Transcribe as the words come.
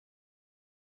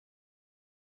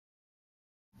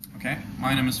Okay,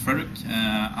 my name is Fredrik.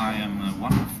 I am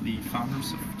one of the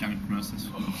founders of Young Entrepreneurs of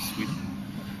Sweden.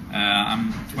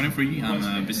 I'm 23. I'm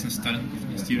a business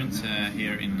student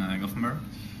here in Gothenburg,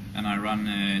 and I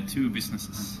run two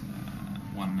businesses.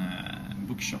 One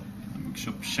bookshop, a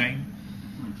bookshop chain,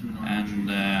 and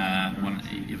one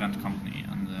event company.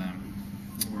 And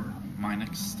my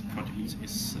next project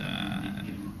is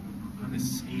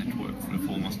this network for the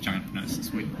foremost young entrepreneurs in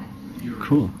Sweden.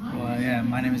 Cool. Well, yeah,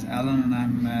 my name is Alan, and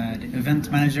I'm the event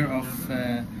manager of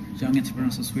Young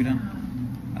Entrepreneurs of Sweden.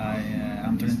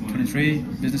 I'm 23,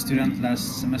 business student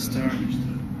last semester,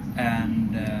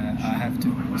 and I have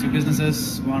two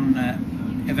businesses. One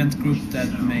event group that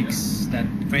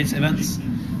creates events,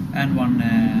 and one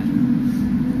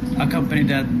a company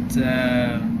that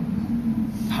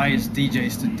hires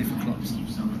DJs to different clubs.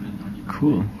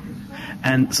 Cool.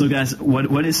 And so, guys,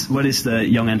 what is the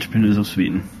Young Entrepreneurs of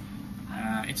Sweden?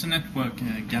 It's a network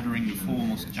gathering the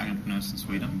foremost young entrepreneurs in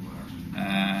Sweden,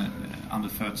 under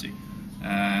 30.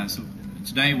 So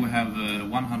today we have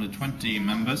 120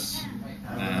 members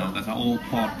that are all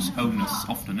part owners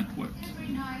of the network.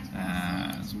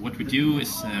 So what we do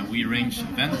is we arrange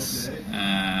events,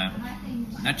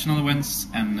 national events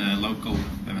and local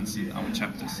events in our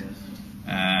chapters,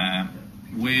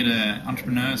 where the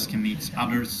entrepreneurs can meet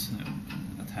others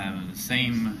that have the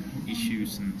same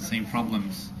issues and same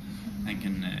problems, and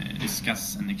can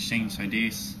discuss and exchange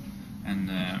ideas, and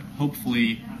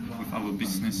hopefully with our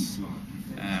business,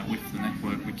 with the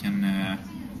network, we can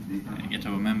get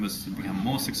our members to become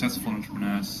more successful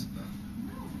entrepreneurs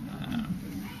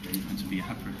and to be a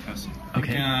happier person.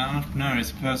 Okay. An entrepreneur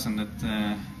is a person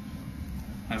that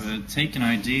have taken an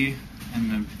idea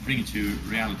and bring it to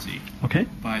reality. Okay.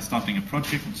 By starting a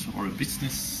project or a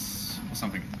business or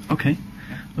something. Okay.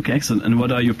 Yeah. Okay, excellent. And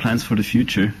what are your plans for the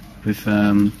future with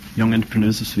Young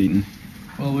Entrepreneurs of Sweden?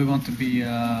 Well, we want to be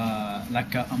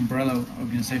like an umbrella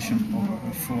organization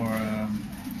for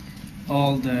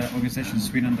all the organizations in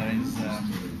Sweden that is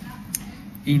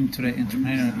into the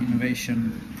entrepreneurial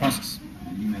innovation process,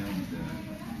 if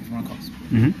you want to call it.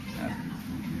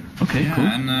 Mm-hmm. Okay, yeah, cool.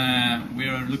 And we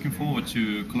are looking forward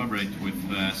to collaborate with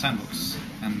Sandbox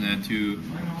and to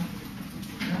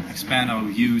expand our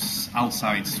views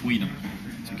outside Sweden,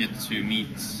 to get to meet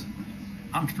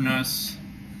entrepreneurs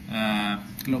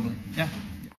globally. Yeah.